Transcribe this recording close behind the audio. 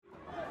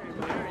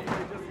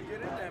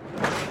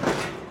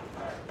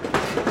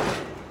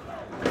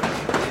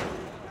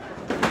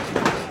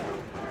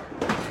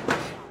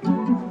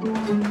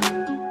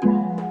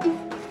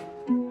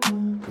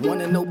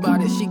ain't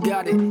nobody, she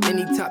got it.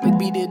 Any topic,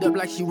 beat it up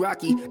like she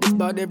Rocky. This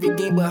about every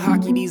game but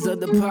hockey. These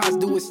other pods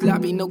do it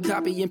sloppy. No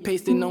copy and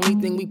pasting, only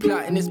thing we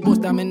plotting is sports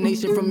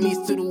domination from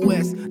east to the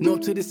west,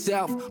 north to the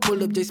south.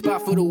 Pull up J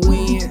Spot for the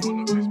win.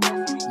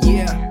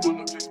 Yeah.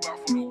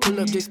 Pull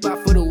up J Spot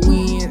for the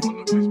win.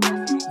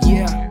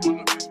 Yeah.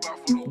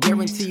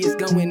 Guarantee it's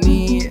going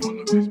in.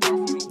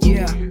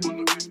 Yeah.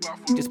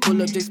 Just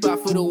pull up J Spot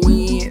for the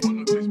win.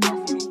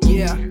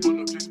 Yeah.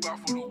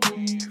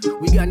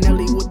 We got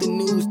Nelly with the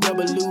news,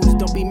 double lose.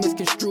 Don't be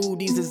misconstrued.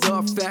 These is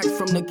all facts,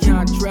 from the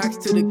contracts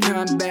to the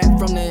combat,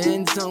 from the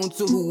end zone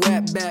to who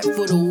at bat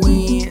for the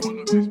win.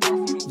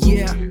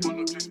 Yeah.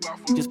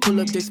 Just pull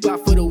up J Spot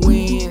for the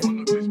win.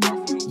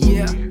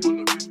 Yeah.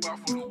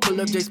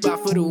 Pull up J Spot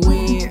for the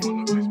win.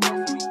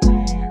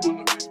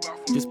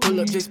 Just pull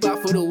up J Spot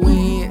for the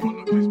win.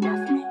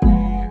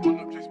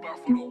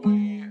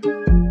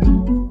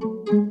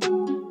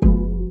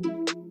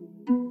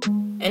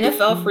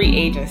 NFL free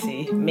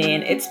agency,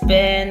 man, it's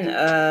been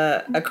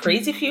a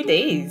crazy few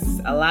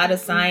days. A lot of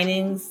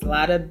signings, a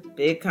lot of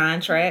big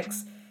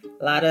contracts,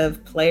 a lot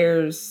of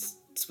players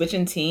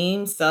switching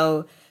teams.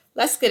 So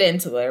let's get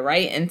into it,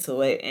 right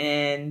into it,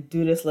 and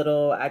do this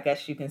little, I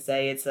guess you can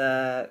say it's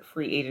a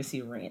free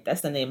agency rant.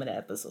 That's the name of the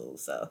episode.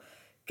 So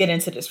get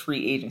into this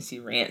free agency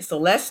rant. So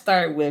let's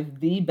start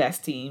with the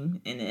best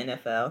team in the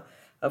NFL.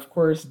 Of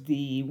course,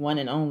 the one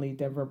and only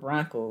Denver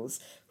Broncos,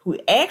 who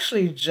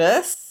actually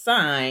just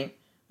signed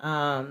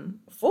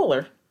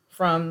Fuller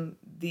from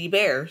the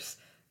Bears.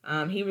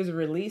 He was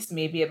released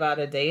maybe about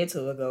a day or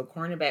two ago,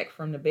 cornerback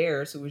from the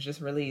Bears, who was just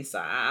released. So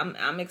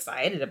I'm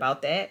excited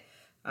about that.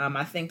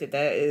 I think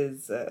that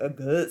is a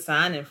good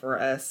signing for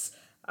us.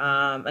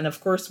 And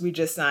of course, we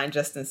just signed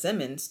Justin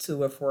Simmons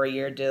to a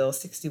 4-year deal,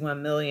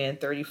 $61 million,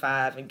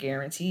 35 in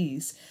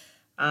guarantees.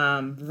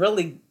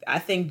 Really, I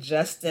think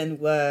Justin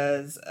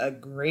was a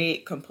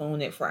great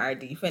component for our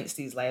defense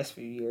these last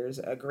few years,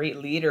 a great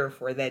leader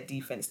for that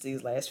defense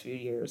these last few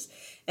years.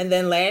 And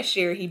then last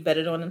year, he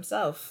betted on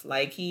himself.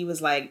 Like, he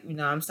was like,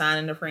 I'm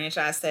signing the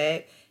franchise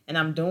tag, and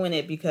I'm doing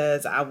it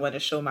because I want to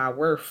show my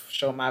worth,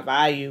 show my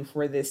value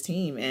for this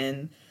team.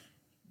 And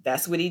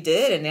that's what he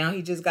did. And now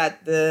he just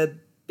got the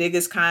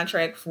biggest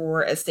contract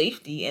for a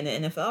safety in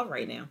the NFL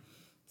right now.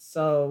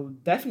 So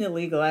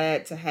definitely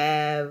glad to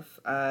have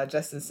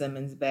Justin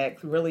Simmons back.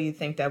 Really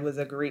think that was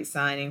a great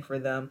signing for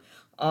them.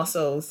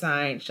 Also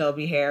signed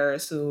Shelby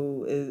Harris,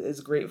 who is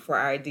great for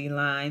our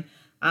D-line.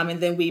 And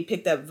then we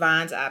picked up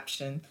Von's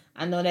option.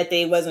 I know that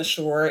they wasn't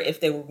sure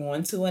if they were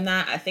going to or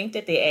not. I think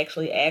that they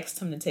actually asked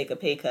him to take a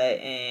pay cut,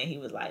 and he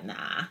was like,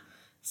 nah.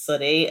 So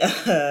they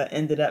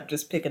ended up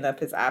just picking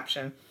up his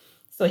option.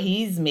 So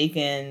he's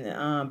making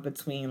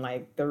between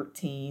like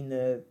 13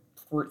 to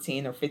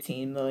 14 or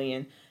 15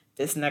 million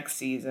this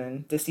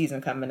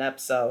season coming up.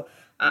 So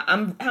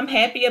I'm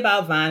happy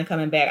about Von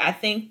coming back. I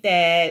think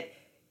that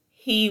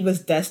he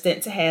was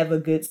destined to have a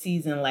good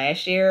season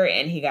last year,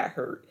 and he got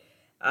hurt.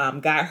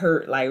 Got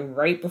hurt like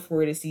right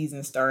before the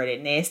season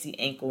started, nasty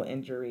ankle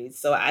injuries.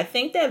 So I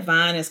think that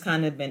Von has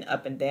kind of been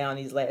up and down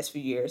these last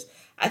few years.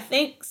 I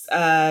think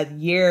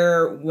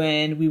year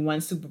when we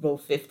won Super Bowl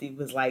 50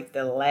 was like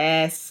the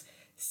last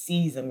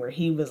season where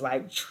he was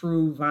like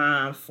true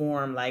Von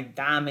form, like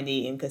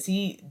dominating, because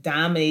he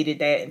dominated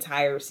that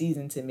entire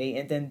season to me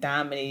and then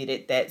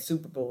dominated that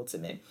Super Bowl to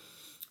me.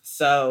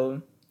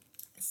 So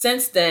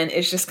since then,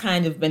 it's just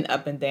kind of been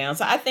up and down.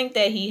 So I think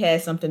that he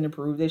has something to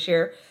prove this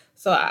year.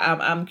 So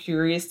I'm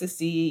curious to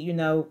see,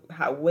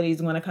 what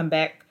he's going to come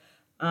back,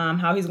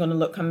 how he's going to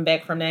look coming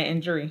back from that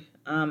injury.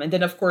 And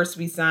then, of course,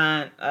 we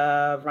signed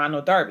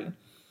Ronald Darby,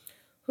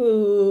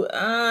 who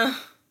I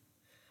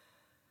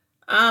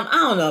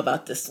don't know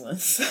about this one.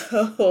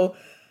 So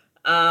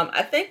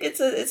I think it's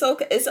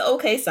an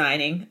okay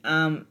signing.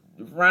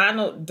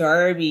 Ronald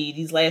Darby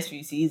these last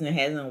few seasons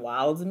hasn't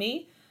wowed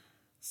me.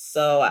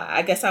 So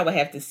I guess I would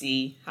have to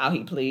see how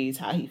he plays,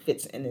 how he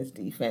fits in his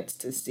defense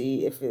to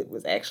see if it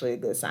was actually a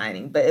good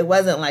signing. But it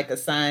wasn't like a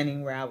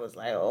signing where I was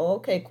like, oh,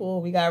 okay,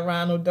 cool, we got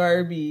Ronald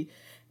Darby.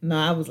 No,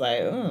 I was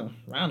like,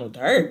 Ronald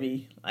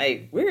Darby?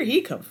 Like, where did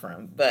he come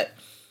from? But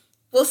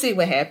we'll see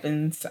what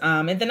happens.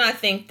 And then I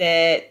think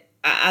that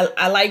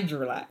I like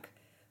Drew Lock,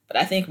 but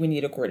I think we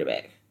need a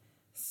quarterback.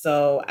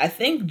 So I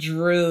think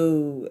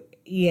Drew,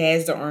 he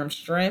has the arm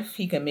strength.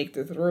 He can make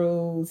the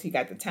throws. He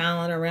got the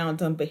talent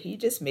around him, but he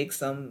just makes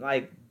some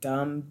like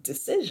dumb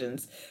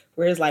decisions.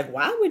 Whereas like,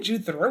 why would you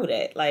throw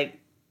that? Like,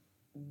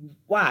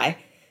 why?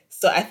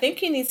 So I think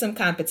he needs some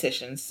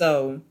competition.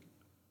 So,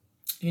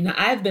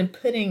 I've been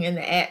putting in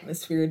the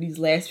atmosphere these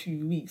last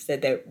few weeks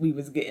that we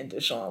was getting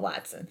Deshaun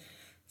Watson.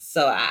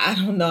 So I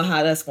don't know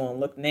how that's going to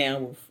look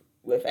now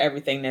with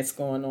everything that's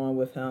going on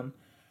with him.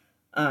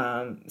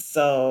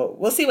 So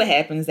we'll see what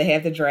happens. They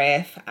have the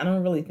draft. I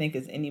don't really think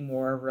there's any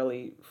more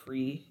really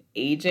free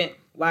agent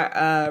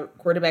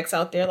quarterbacks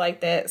out there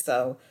like that.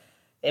 So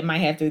they might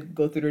have to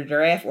go through the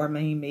draft, or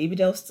maybe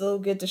they'll still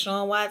get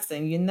Deshaun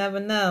Watson. You never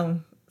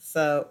know.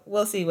 So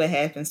we'll see what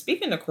happens.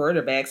 Speaking of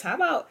quarterbacks, how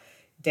about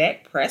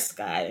Dak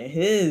Prescott and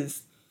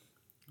his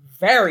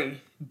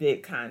very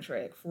big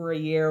contract, 4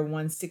 year,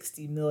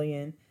 160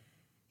 million.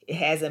 It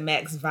has a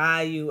max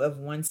value of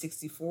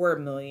 164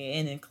 million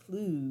and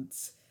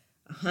includes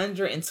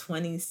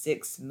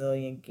 126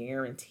 million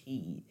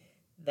guaranteed.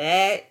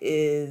 That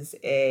is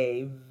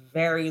a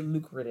very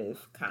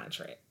lucrative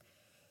contract.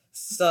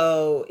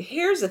 So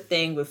here's the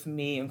thing with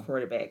me and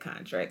quarterback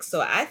contracts.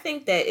 So I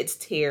think that it's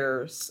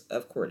tiers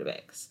of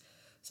quarterbacks.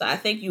 So I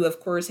think you, of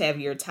course, have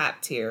your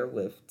top tier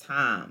with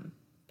Tom,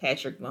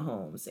 Patrick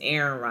Mahomes,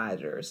 Aaron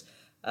Rodgers,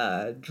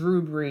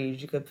 Drew Brees.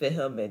 You could put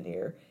him in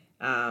there.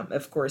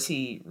 Of course,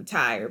 he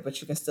retired,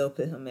 but you can still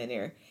put him in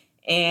there.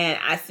 And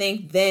I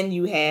think then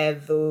you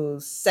have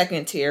those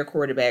second tier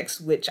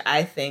quarterbacks, which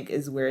I think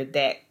is where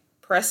Dak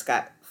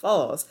Prescott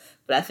falls.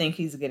 But I think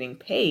he's getting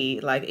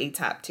paid like a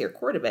top tier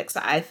quarterback.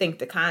 So I think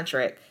the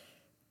contract,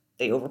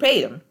 they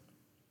overpaid him.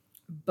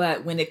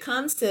 But when it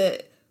comes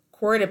to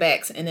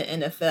quarterbacks in the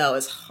NFL,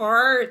 it's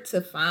hard to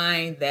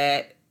find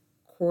that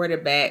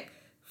quarterback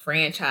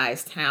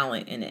franchise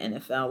talent in the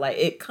NFL. Like,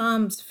 it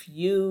comes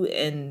few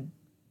and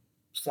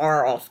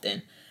far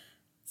often.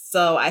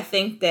 So I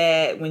think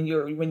that when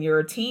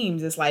you're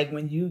teams, it's like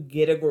when you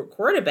get a good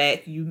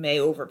quarterback, you may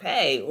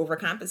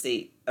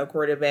overcompensate a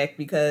quarterback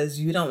because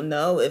you don't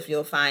know if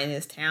you'll find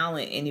his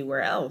talent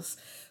anywhere else.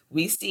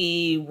 We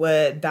see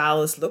what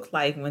Dallas looked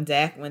like when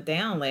Dak went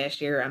down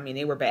last year. I mean,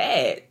 they were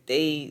bad.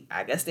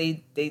 I guess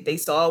they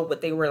saw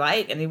what they were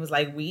like, and it was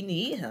like, we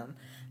need him.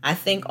 I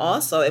think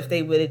also if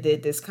they would have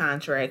did this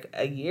contract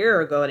a year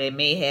ago, they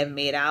may have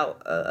made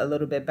out a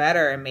little bit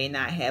better and may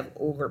not have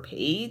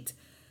overpaid.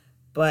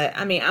 But,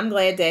 I mean, I'm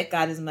glad Dak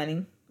got his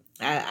money.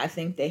 I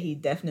think that he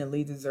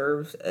definitely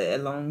deserves a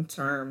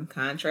long-term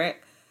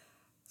contract.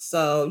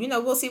 So,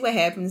 we'll see what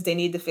happens. They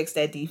need to fix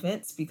that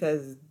defense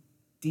because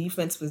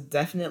defense was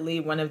definitely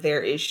one of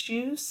their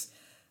issues.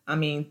 I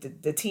mean,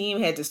 the team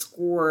had to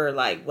score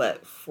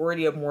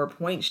 40 or more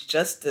points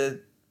just to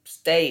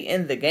stay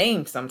in the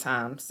game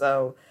sometimes.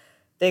 So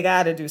they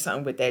got to do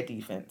something with that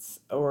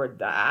defense. Or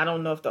I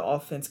don't know if the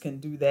offense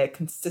can do that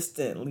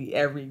consistently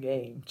every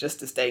game just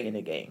to stay in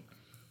the game.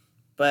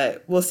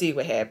 But we'll see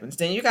what happens.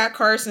 Then you got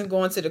Carson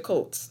going to the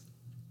Colts.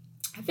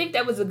 I think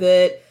that was a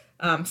good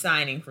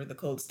signing for the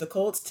Colts. The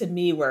Colts, to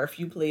me, were a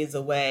few plays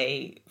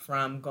away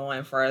from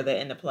going further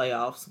in the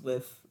playoffs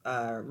with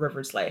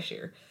Rivers last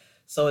year.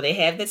 So they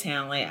have the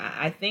talent.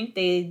 I think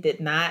they did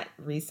not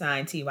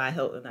re-sign T.Y.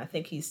 Hilton. I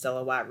think he's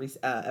still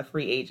a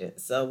free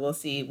agent. So we'll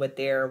see what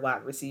their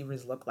wide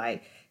receivers look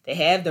like. They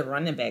have the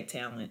running back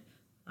talent.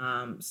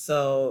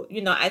 So,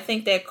 I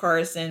think that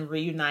Carson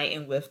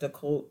reuniting with the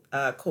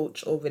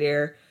coach over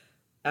there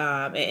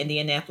in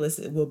Indianapolis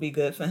will be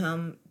good for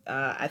him.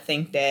 I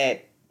think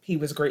that he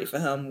was great for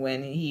him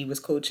when he was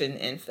coaching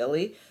in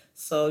Philly.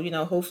 So,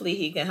 hopefully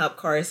he can help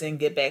Carson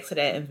get back to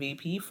that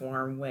MVP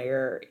form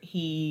where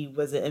he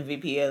was an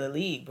MVP of the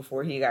league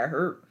before he got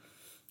hurt.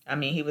 I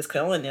mean, he was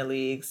killing the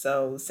league.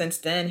 So since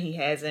then, he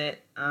hasn't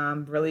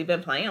really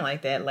been playing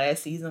like that.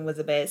 Last season was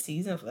a bad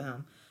season for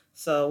him.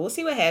 So we'll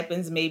see what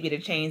happens. Maybe to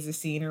change the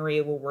scenery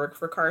will work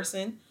for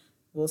Carson.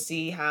 We'll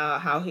see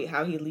how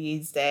he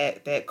leads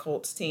that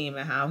Colts team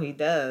and how he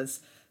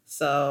does.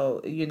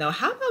 So,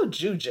 how about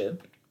Juju?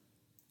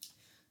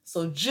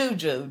 So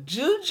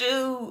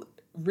Juju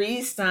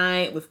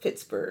re-signed with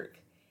Pittsburgh.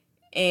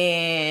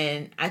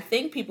 And I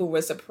think people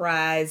were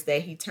surprised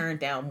that he turned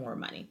down more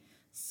money.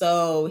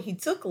 So he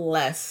took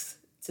less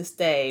to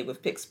stay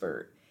with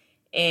Pittsburgh.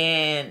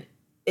 And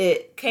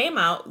it came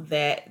out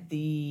that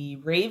the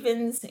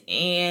Ravens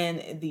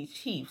and the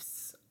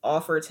Chiefs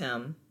offered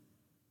him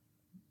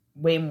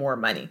way more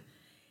money.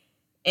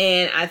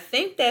 And I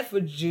think that for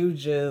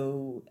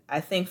Juju, I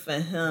think for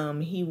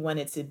him, he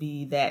wanted to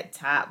be that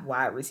top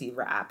wide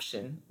receiver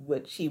option,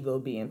 which he will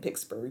be in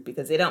Pittsburgh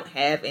because they don't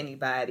have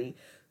anybody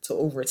to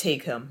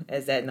overtake him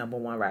as that number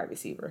one wide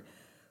receiver.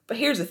 But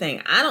here's the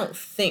thing. I don't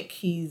think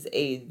he's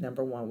a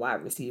number one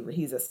wide receiver.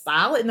 He's a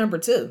solid number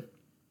two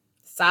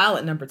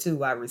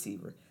wide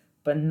receiver,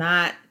 but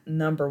not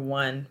number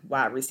one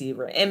wide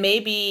receiver. And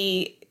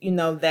maybe,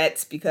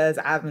 that's because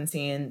I've been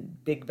seeing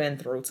Big Ben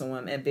throw to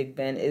him, and Big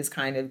Ben is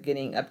kind of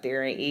getting up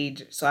there in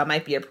age. So I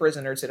might be a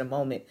prisoner to the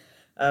moment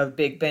of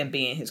Big Ben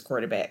being his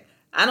quarterback.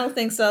 I don't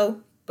think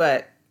so,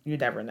 but you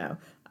never know.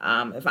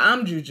 If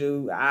I'm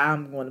Juju,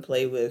 I'm going to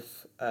play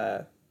with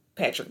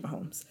Patrick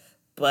Mahomes.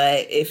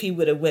 But if he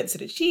would have went to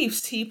the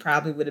Chiefs, he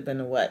probably would have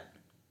been a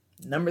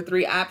number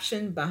 3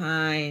 option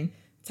behind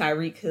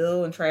Tyreek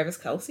Hill and Travis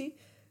Kelce.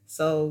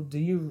 So do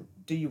you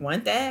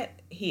want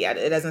that?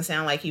 It doesn't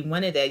sound like he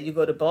wanted that. You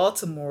go to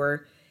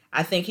Baltimore,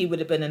 I think he would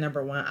have been a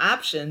number 1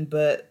 option,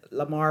 but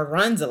Lamar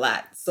runs a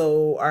lot.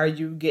 So are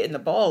you getting the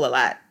ball a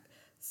lot?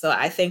 So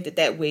I think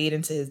that weighed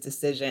into his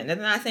decision.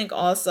 And then I think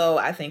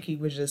he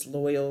was just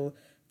loyal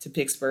to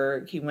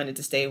Pittsburgh. He wanted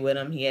to stay with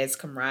him. He has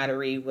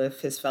camaraderie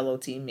with his fellow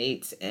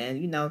teammates.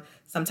 And,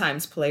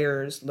 sometimes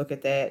players look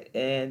at that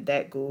and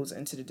that goes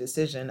into the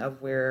decision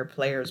of where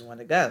players want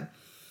to go.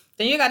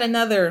 Then you got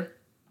another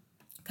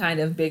kind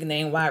of big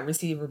name wide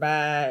receiver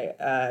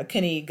by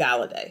Kenny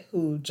Galladay,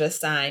 who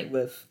just signed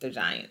with the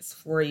Giants.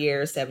 4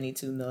 years,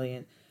 72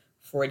 million,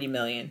 40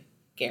 million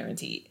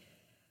guaranteed.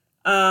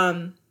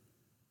 Daniel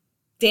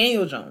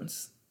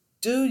Jones.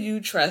 Do you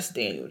trust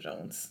Daniel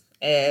Jones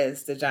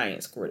as the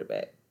Giants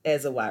quarterback,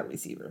 as a wide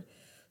receiver?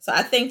 So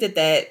I think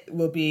that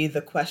will be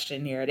the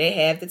question here. They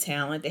have the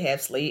talent. They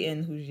have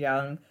Slayton, who's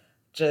young,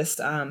 just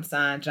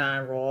signed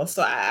John Ross.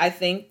 So I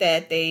think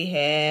that they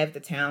have the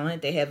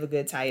talent. They have a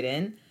good tight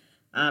end.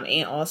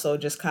 And also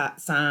just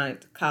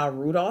signed Kyle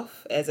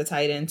Rudolph as a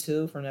tight end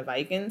too from the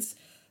Vikings.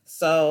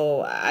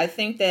 So I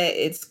think that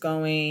it's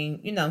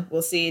going,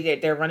 we'll see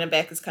that their running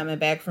back is coming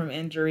back from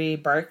injury,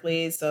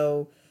 Barkley.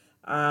 So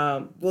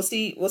we'll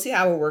see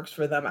how it works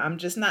for them. I'm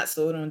just not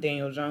sold on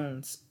Daniel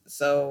Jones.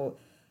 So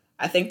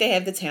I think they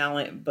have the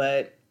talent,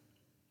 but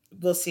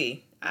we'll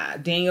see.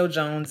 Daniel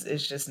Jones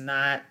is just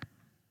not,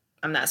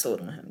 I'm not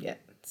sold on him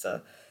yet.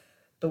 So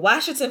the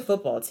Washington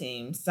football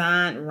team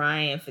signed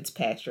Ryan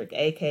Fitzpatrick,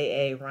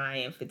 a.k.a.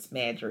 Ryan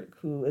Fitzmagic,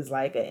 who is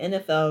like an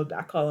NFL,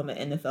 I call him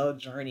an NFL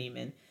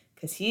journeyman,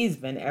 because he's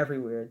been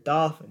everywhere.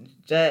 Dolphins,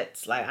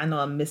 Jets, like I know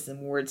I'm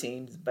missing more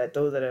teams, but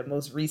those are the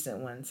most recent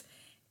ones.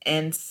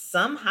 And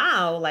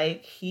somehow,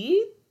 like,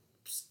 he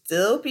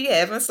still be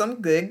having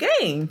some good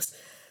games.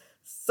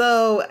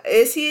 So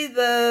is he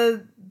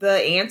the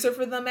answer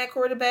for them at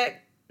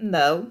quarterback?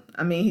 No.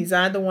 I mean, he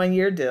signed the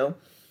 1-year deal.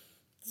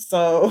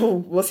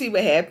 So we'll see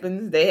what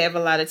happens. They have a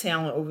lot of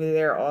talent over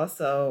there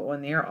also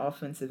on their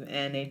offensive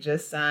end. They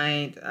just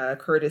signed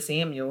Curtis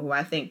Samuel, who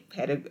I think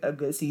had a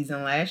good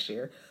season last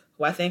year,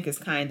 who I think is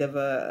kind of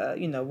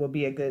will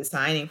be a good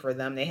signing for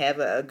them. They have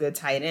a good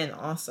tight end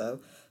also.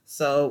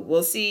 So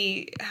we'll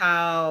see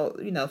how,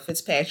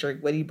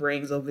 Fitzpatrick, what he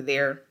brings over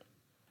there.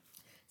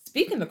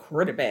 Speaking of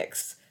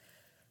quarterbacks,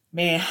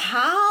 man,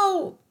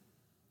 how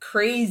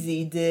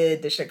crazy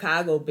did the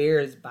Chicago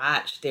Bears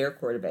botch their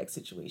quarterback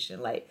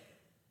situation? Like,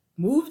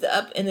 moved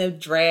up in the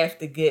draft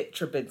to get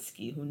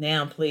Trubisky, who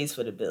now plays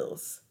for the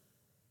Bills,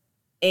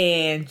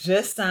 and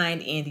just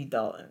signed Andy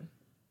Dalton.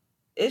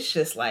 It's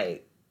just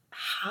like,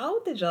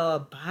 how did y'all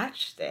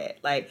botch that?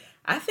 Like,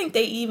 I think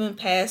they even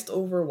passed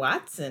over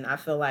Watson, I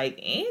feel like,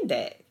 and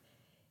Dak.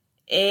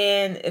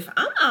 And if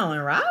I'm Allen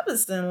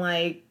Robinson,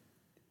 like,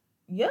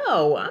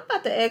 yo, I'm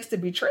about to ask to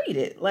be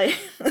traded. Like,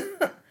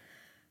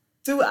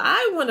 do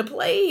I want to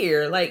play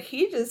here? Like,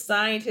 he just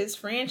signed his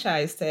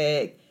franchise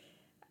tag.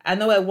 I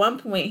know at one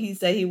point he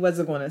said he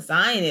wasn't going to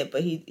sign it,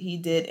 but he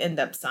did end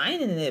up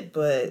signing it.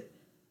 But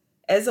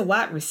as a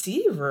wide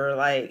receiver,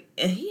 like,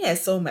 and he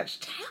has so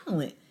much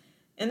talent.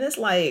 And it's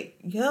like,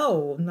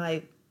 yo,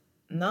 like,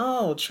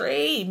 no,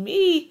 trade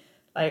me.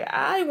 Like,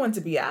 I want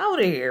to be out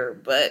of here.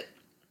 But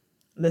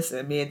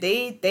listen, man,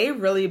 they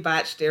really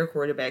botched their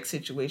quarterback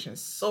situation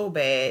so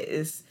bad.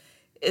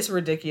 It's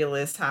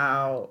ridiculous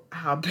how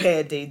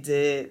bad they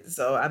did.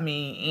 So, I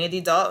mean,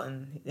 Andy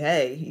Dalton,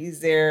 hey,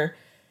 he's their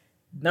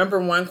number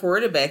one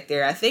quarterback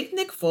there. I think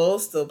Nick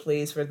Foles still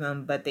plays for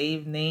them, but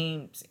they've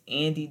named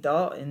Andy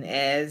Dalton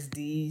as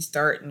the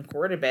starting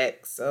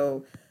quarterback.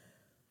 So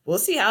we'll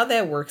see how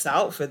that works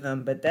out for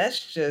them. But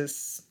that's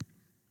just,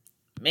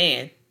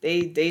 man,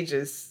 they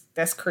just,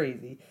 that's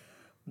crazy.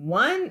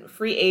 One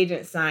free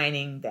agent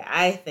signing that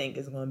I think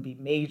is going to be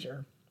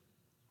major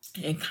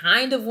and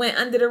kind of went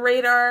under the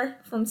radar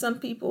from some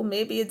people,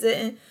 maybe it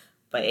didn't,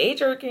 but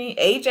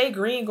AJ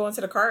Green going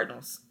to the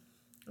Cardinals.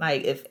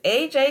 Like, if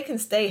AJ can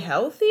stay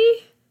healthy,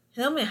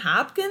 him and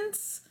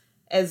Hopkins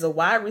as a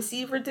wide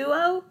receiver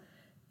duo,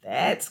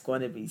 that's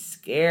going to be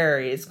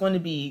scary. It's going to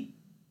be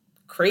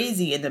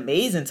crazy and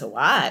amazing to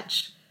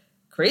watch.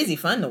 Crazy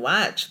fun to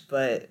watch.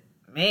 But,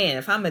 man,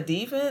 if I'm a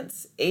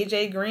defense,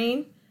 AJ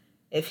Green,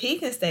 if he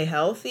can stay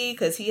healthy,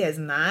 because he has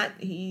not,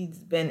 he's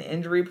been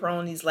injury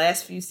prone these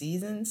last few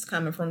seasons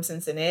coming from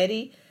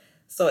Cincinnati.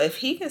 So if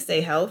he can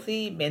stay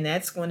healthy, man,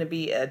 that's going to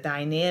be a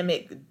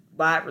dynamic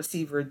wide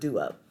receiver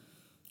duo.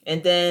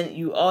 And then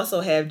you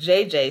also have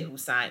JJ who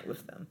signed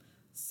with them.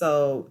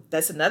 So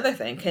that's another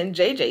thing. Can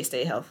JJ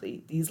stay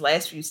healthy? These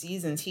last few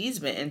seasons, he's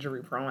been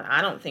injury prone.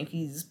 I don't think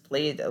he's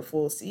played a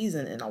full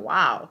season in a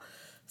while.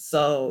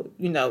 So,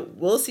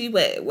 we'll see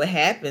what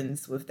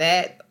happens with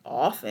that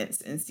offense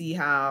and see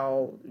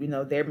how,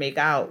 they make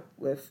out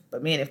with.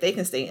 But, man, if they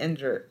can stay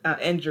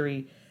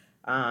injury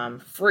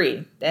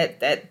free,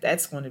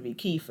 that's going to be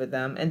key for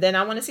them. And then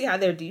I want to see how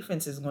their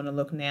defense is going to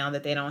look now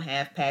that they don't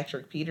have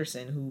Patrick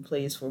Peterson, who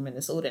plays for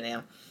Minnesota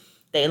now.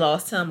 They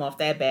lost him off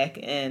that back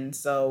end.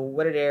 So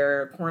what are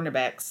their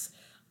cornerbacks?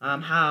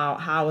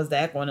 How is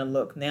that going to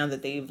look now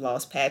that they've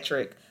lost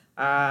Patrick?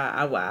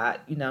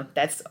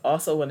 That's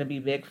also going to be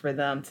big for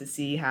them to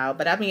see how.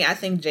 But I mean, I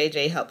think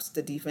JJ helps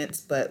the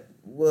defense, but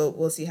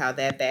we'll see how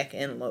that back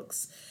end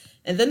looks.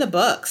 And then the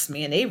Bucks,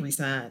 man, they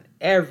re-signed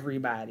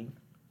everybody.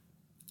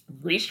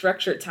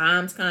 Restructured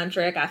Tom's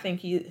contract. I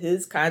think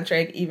his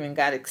contract even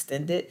got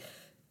extended.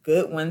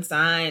 Goodwin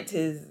signed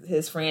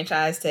his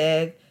franchise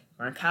tag.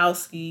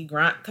 Gronkowski,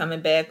 Gronk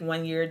coming back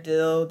 1-year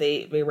deal.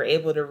 They were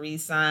able to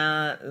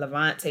re-sign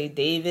Levante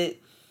David.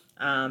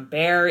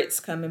 Barrett's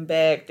coming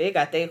back. They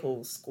got their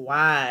whole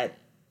squad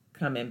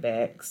coming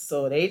back.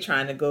 So they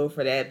trying to go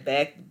for that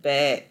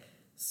back-to-back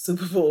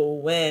Super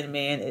Bowl win,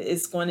 man.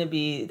 That's going to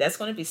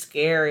be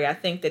scary. I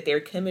think that their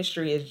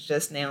chemistry is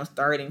just now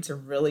starting to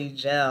really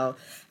gel.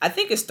 I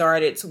think it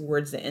started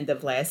towards the end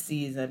of last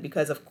season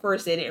because, of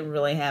course, they didn't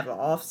really have an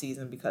off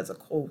season because of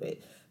COVID.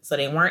 So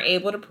they weren't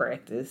able to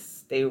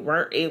practice. They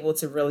weren't able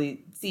to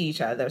really see each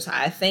other. So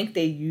I think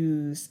they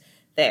used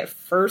that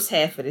first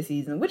half of the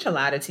season, which a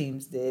lot of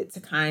teams did,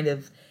 to kind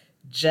of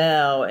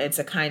gel and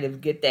to kind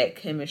of get that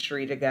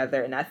chemistry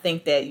together. And I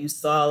think that you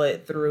saw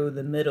it through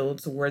the middle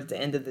towards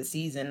the end of the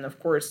season. Of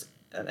course,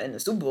 in the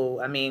Super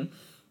Bowl, I mean,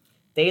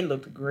 they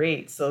looked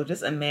great. So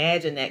just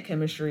imagine that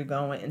chemistry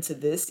going into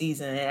this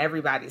season and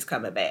everybody's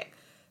coming back.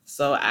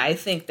 So I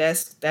think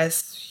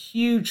that's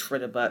huge for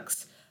the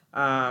Bucks.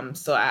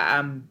 So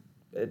I'm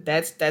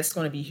that's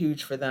going to be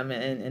huge for them,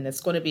 and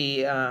it's going to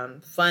be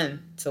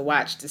fun to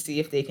watch to see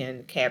if they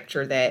can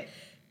capture that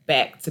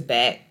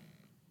back-to-back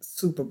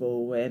Super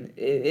Bowl win.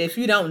 If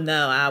you don't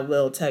know, I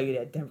will tell you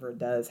that Denver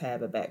does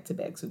have a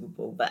back-to-back Super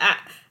Bowl, but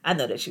I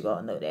know that you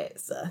all know that,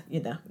 so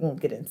won't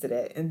get into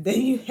that. And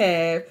then you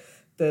have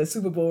the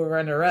Super Bowl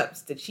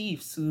runner-ups, the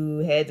Chiefs, who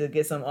had to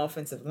get some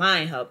offensive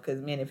line help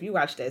because, man, if you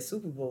watch that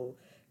Super Bowl,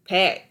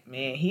 Pat,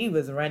 man, he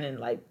was running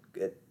like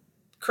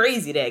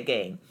crazy that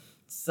game.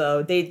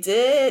 So they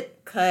did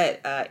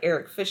cut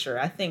Eric Fisher.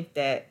 I think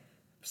that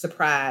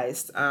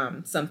surprised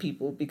some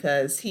people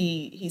because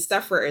he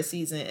suffered a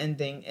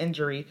season-ending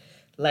injury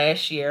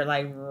last year,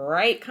 like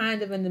right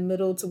kind of in the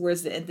middle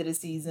towards the end of the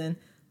season.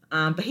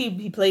 But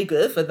he played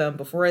good for them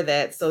before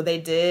that. So they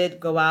did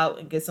go out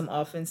and get some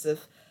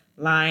offensive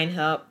line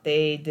help.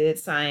 They did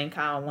sign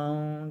Kyle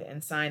Long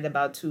and signed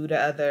about two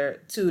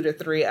to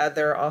three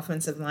other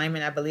offensive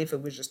linemen. I believe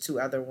it was just two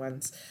other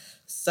ones.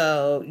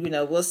 So,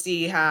 we'll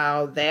see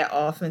how that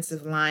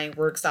offensive line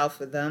works out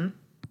for them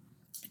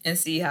and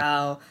see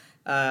how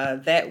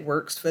that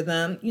works for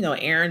them.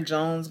 Aaron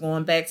Jones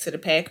going back to the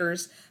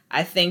Packers.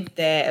 I think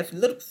that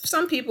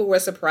some people were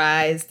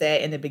surprised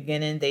that in the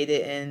beginning they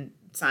didn't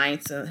sign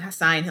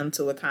him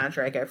to a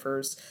contract at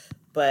first,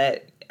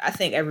 but I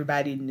think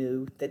everybody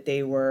knew that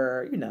they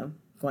were,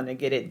 going to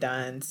get it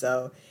done.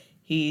 So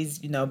he's,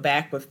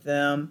 back with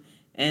them.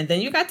 And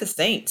then you got the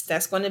Saints.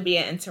 That's going to be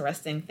an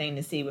interesting thing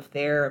to see with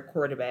their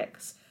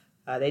quarterbacks.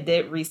 They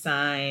did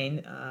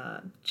re-sign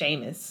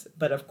Jameis,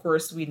 but of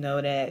course we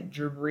know that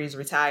Drew Brees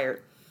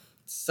retired.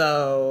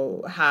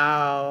 So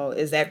how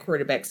is that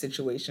quarterback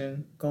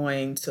situation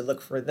going to look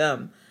for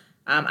them?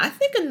 I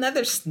think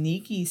another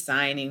sneaky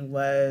signing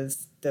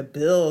was the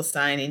Bills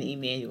signing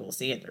Emmanuel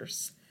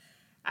Sanders.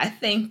 I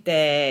think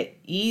that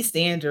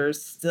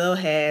Sanders still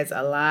has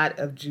a lot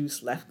of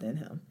juice left in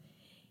him.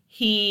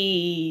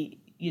 He's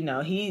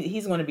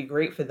going to be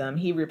great for them.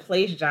 He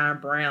replaced John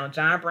Brown.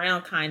 John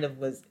Brown kind of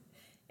was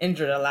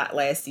injured a lot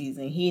last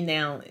season. He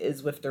now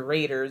is with the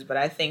Raiders, but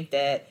I think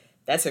that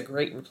that's a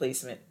great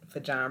replacement for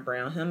John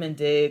Brown. Him and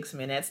Diggs,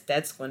 man,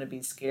 that's going to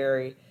be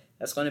scary.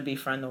 That's going to be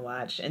fun to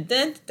watch. And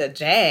then the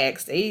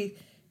Jags, they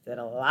did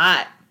a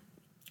lot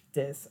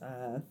this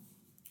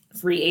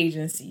free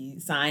agency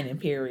signing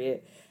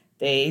period.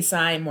 They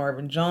signed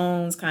Marvin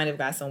Jones, kind of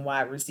got some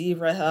wide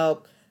receiver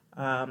help.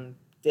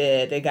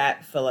 They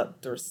got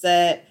Philip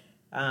Dorsett,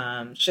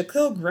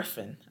 Shaquille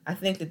Griffin. I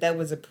think that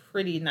was a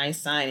pretty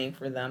nice signing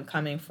for them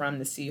coming from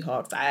the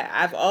Seahawks.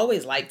 I've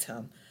always liked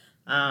him.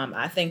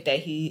 I think that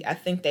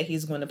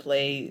he's going to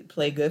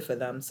play good for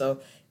them. So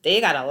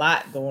they got a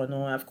lot going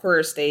on. Of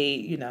course,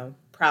 they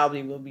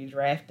probably will be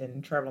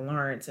drafting Trevor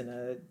Lawrence in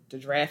the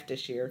draft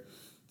this year.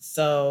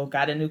 So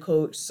got a new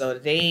coach. So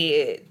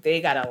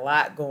they got a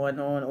lot going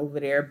on over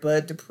there.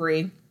 Bud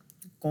Dupree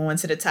going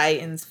to the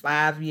Titans,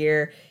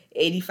 5-year,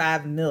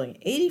 $85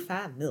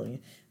 million.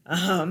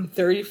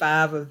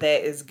 35 of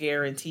that is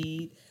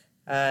guaranteed.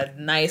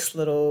 Nice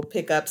little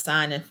pickup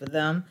signing for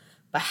them.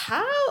 But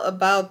how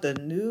about the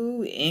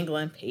New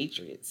England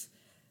Patriots?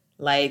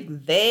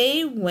 Like,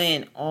 they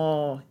went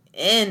all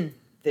in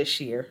this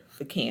year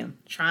for Cam,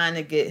 trying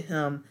to get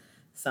him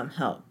some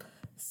help.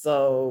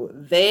 So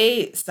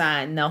they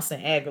signed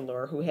Nelson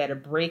Aguilar, who had a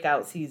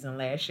breakout season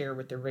last year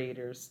with the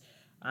Raiders.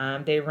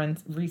 They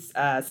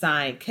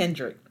signed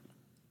Kendrick.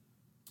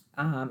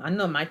 I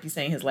know I might be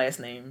saying his last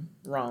name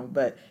wrong,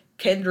 but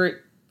Kendrick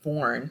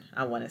Bourne,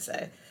 I want to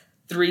say.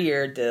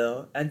 3-year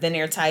deal. And then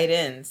their tight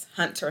ends,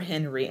 Hunter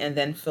Henry, and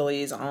then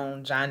Philly's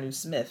own Jonnu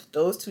Smith.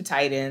 Those two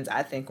tight ends,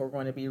 I think, are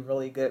going to be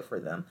really good for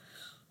them.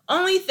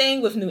 Only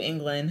thing with New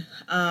England,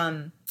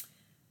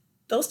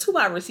 those two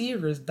wide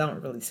receivers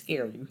don't really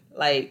scare you.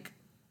 Like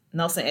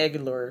Nelson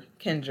Aguilar,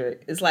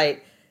 Kendrick. It's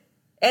like,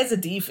 as a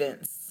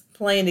defense,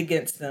 playing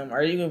against them,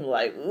 are you going to be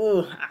like,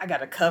 ooh, I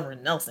got to cover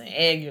Nelson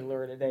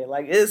Aguilar today.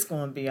 Like, it's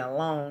going to be a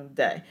long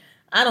day.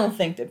 I don't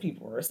think that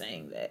people were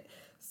saying that.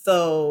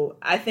 So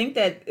I think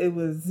that it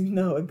was,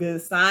 a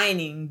good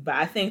signing, but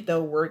I think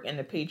they'll work in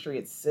the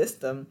Patriots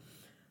system.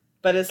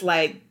 But it's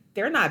like,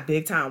 they're not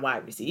big-time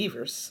wide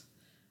receivers.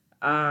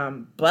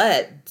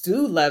 But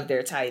do love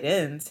their tight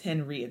ends,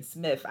 Henry and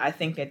Smith. I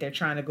think that they're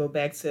trying to go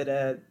back to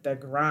the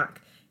Gronk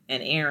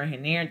and Aaron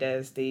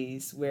Hernandez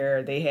days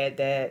where they had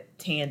that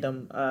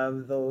tandem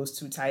of those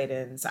two tight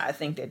ends. I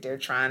think that they're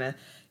trying to,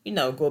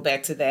 go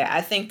back to that.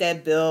 I think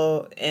that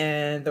Bill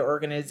and the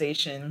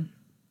organization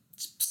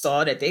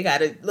saw that they got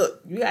to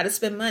look, you got to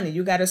spend money.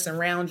 You got to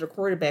surround your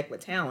quarterback with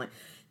talent.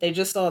 They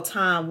just saw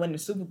Tom win the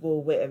Super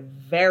Bowl with a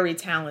very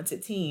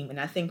talented team. And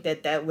I think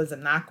that that was a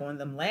knock on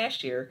them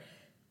last year.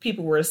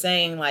 People were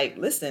saying, like,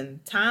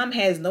 listen, Tom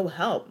has no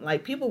help.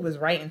 Like, people was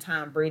writing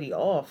Tom Brady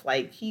off.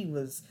 Like, he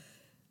was,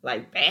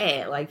 like,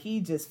 bad. Like, he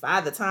just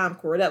Father Time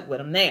caught up with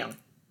him now.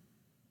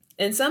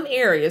 In some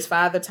areas,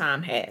 Father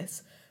Time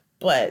has.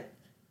 But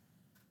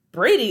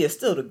Brady is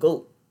still the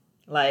GOAT.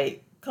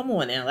 Like, come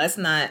on now. Let's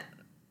not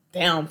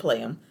downplay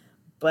him.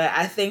 But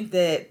I think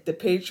that the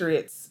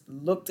Patriots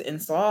looked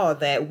and saw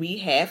that we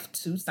have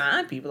to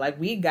sign people. Like,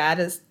 we got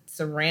to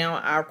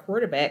surround our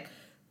quarterback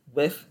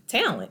with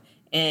talent.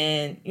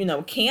 And,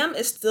 Cam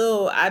is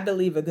still, I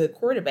believe, a good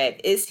quarterback.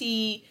 Is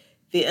he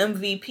the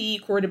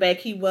MVP quarterback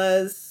he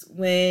was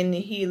when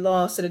he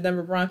lost to the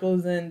Denver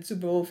Broncos in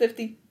Super Bowl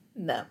 50?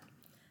 No.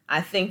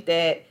 I think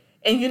that,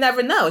 and you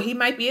never know, he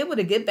might be able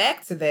to get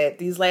back to that.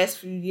 These last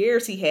few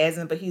years he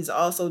hasn't, but he's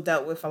also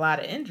dealt with a lot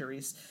of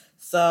injuries.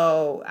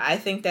 So I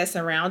think that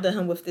surrounding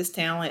him with this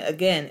talent,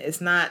 again,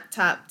 it's not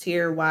top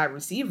tier wide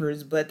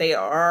receivers, but they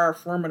are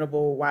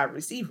formidable wide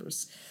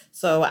receivers.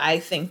 So I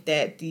think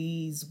that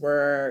these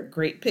were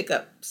great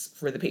pickups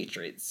for the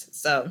Patriots.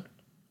 So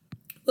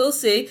we'll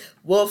see.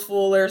 Will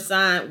Fuller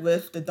signed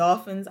with the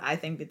Dolphins. I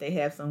think that they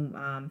have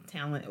some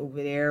talent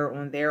over there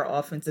on their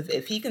offensive.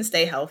 If he can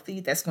stay healthy,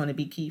 that's going to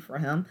be key for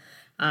him.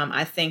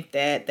 I think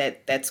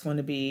that's going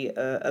to be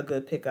a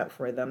good pickup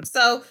for them.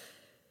 So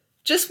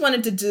just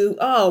wanted to do,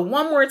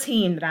 one more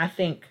team that I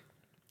think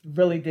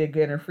really did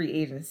good in free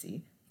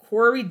agency.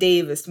 Corey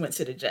Davis went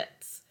to the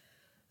Jets.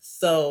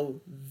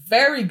 So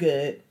very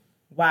good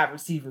wide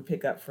receiver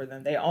pickup for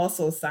them. They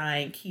also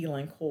signed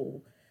Keelan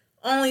Cole.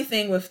 Only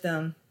thing with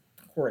them,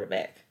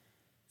 quarterback.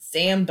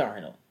 Sam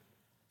Darnold.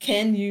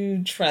 Can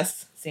you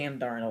trust Sam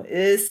Darnold?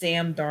 Is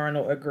Sam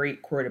Darnold a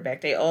great quarterback?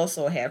 They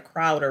also have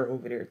Crowder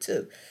over there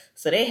too.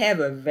 So they have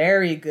a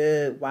very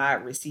good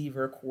wide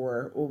receiver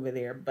core over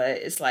there. But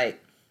it's like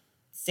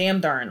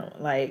Sam Darnold,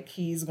 like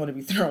he's going to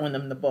be throwing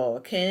them the ball.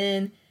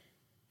 Can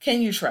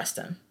you trust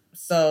him?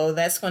 So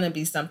that's going to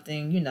be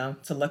something,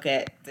 to look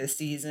at this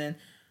season.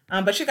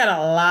 But you got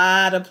a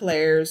lot of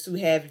players who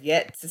have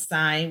yet to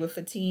sign with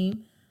a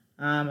team.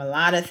 A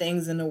lot of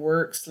things in the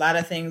works, a lot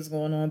of things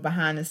going on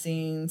behind the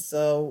scenes.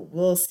 So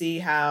we'll see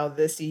how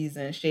this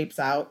season shapes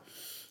out.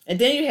 And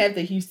then you have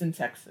the Houston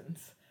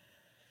Texans.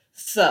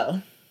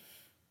 So,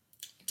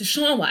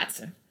 Deshaun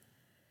Watson.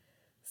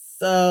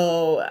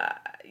 So,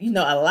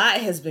 a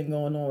lot has been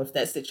going on with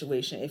that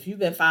situation. If you've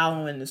been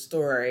following the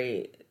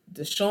story,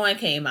 Deshaun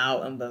came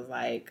out and was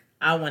like,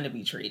 I want to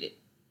be traded.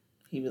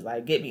 He was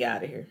like, get me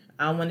out of here.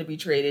 I want to be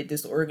traded.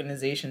 This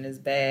organization is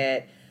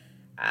bad.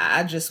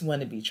 I just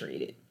want to be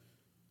traded.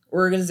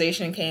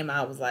 Organization came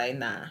out, was like,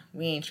 nah,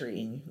 we ain't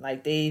trading you.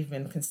 Like, they've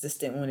been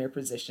consistent on their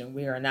position.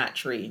 We are not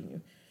trading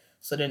you.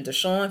 So then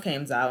Deshaun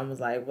comes out and was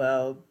like,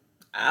 well,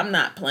 I'm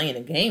not playing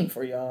a game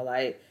for y'all.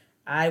 Like,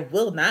 I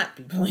will not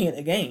be playing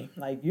a game.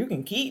 Like, you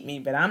can keep me,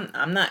 but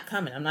I'm not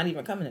coming. I'm not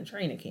even coming to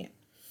training camp.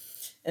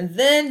 And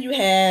then you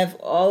have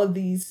all of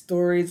these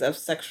stories of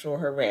sexual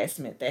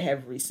harassment that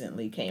have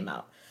recently came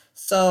out.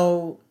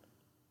 So,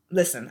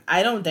 listen,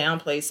 I don't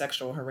downplay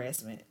sexual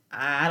harassment.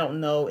 I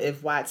don't know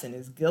if Watson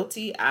is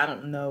guilty. I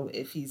don't know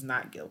if he's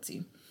not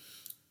guilty.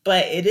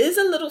 But it is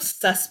a little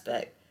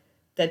suspect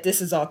that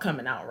this is all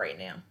coming out right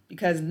now.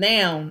 Because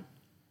now,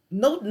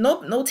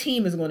 no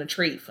team is going to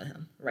trade for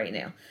him right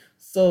now.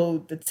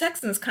 So the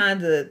Texans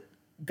kind of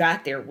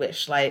got their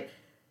wish. Like,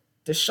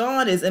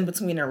 Deshaun is in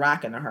between a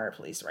rock and a hard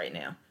place right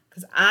now.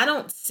 Because I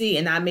don't see,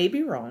 and I may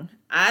be wrong,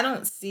 I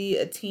don't see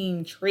a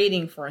team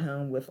trading for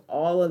him with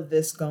all of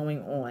this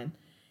going on.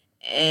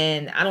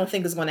 And I don't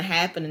think it's going to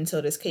happen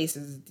until these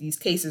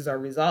cases are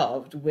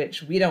resolved,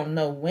 which we don't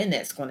know when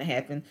that's going to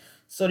happen.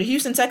 So the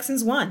Houston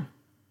Texans won.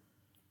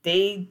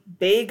 They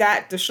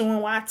got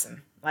Deshaun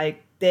Watson.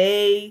 Like,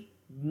 they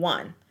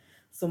won.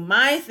 So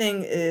my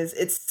thing is,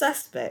 it's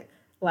suspect.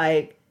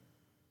 Like,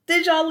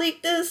 did y'all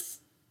leak this?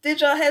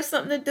 Did y'all have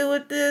something to do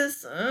with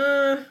this?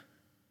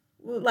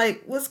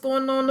 Like, what's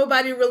going on?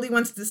 Nobody really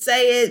wants to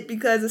say it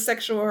because of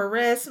sexual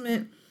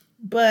harassment.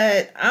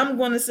 But I'm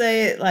going to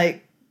say it,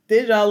 like,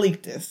 did y'all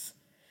leak this?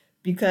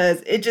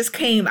 Because it just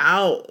came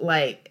out,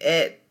 like,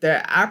 at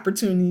the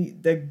opportunity,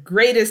 the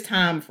greatest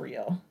time for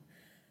y'all.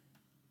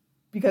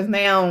 Because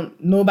now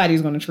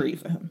nobody's going to trade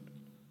for him.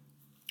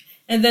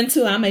 And then,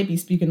 too, I might be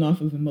speaking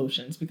off of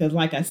emotions. Because,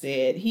 like I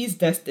said, he's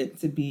destined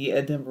to be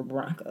a Denver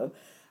Bronco.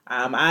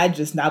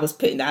 I've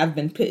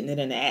been putting it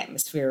in the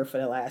atmosphere for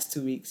the last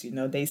 2 weeks.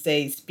 They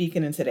say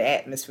speaking into the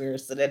atmosphere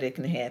so that it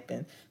can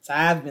happen. So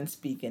I've been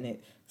speaking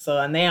it.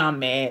 So now I'm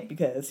mad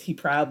because he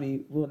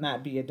probably will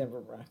not be a Denver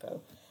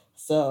Bronco.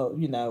 So,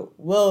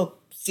 we'll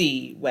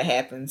see what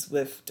happens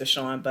with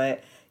Deshaun,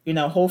 but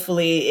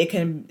hopefully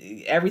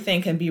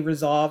everything can be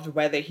resolved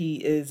whether he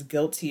is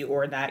guilty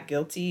or not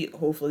guilty.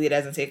 Hopefully it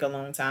doesn't take a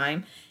long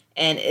time.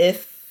 And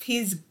if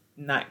he's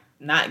not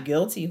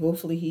guilty,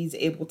 hopefully he's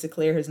able to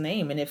clear his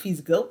name. And if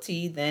he's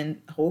guilty,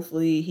 then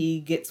hopefully he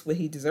gets what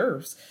he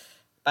deserves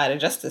by the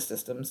justice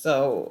system.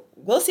 So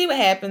we'll see what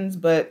happens,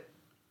 but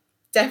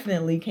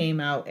definitely came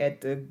out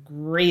at the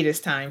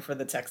greatest time for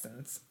the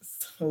Texans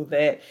so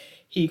that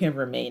he can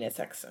remain a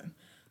Texan.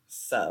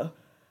 So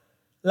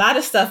a lot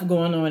of stuff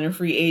going on in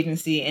free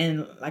agency.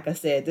 And like I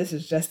said, this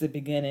is just the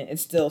beginning.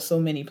 It's still so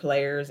many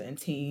players and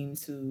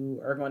teams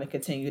who are going to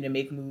continue to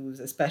make moves,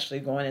 especially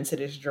going into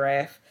this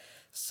draft.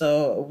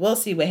 So we'll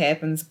see what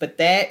happens. But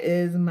that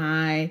is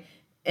my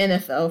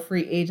NFL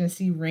free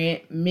agency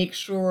rant. Make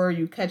sure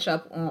you catch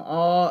up on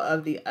all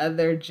of the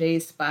other J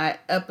Spot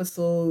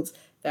episodes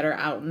that are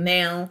out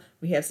now.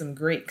 We have some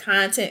great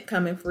content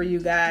coming for you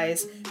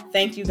guys.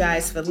 Thank you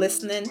guys for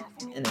listening,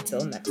 and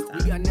until next time.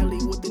 We got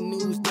Nelly with the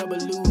news, double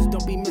lose.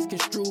 Don't be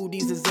misconstrued.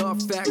 These is all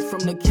facts, from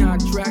the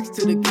contracts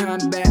to the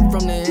combat,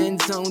 from the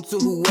end zone to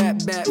who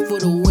at bat for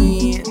the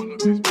win.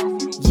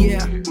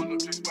 Yeah,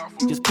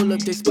 just pull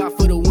up J Spot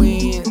for the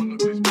win.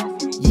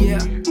 Yeah,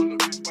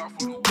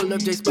 pull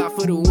up J Spot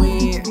for the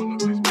win.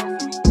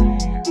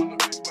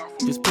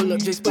 Just pull up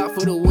J Spot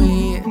for the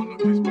win.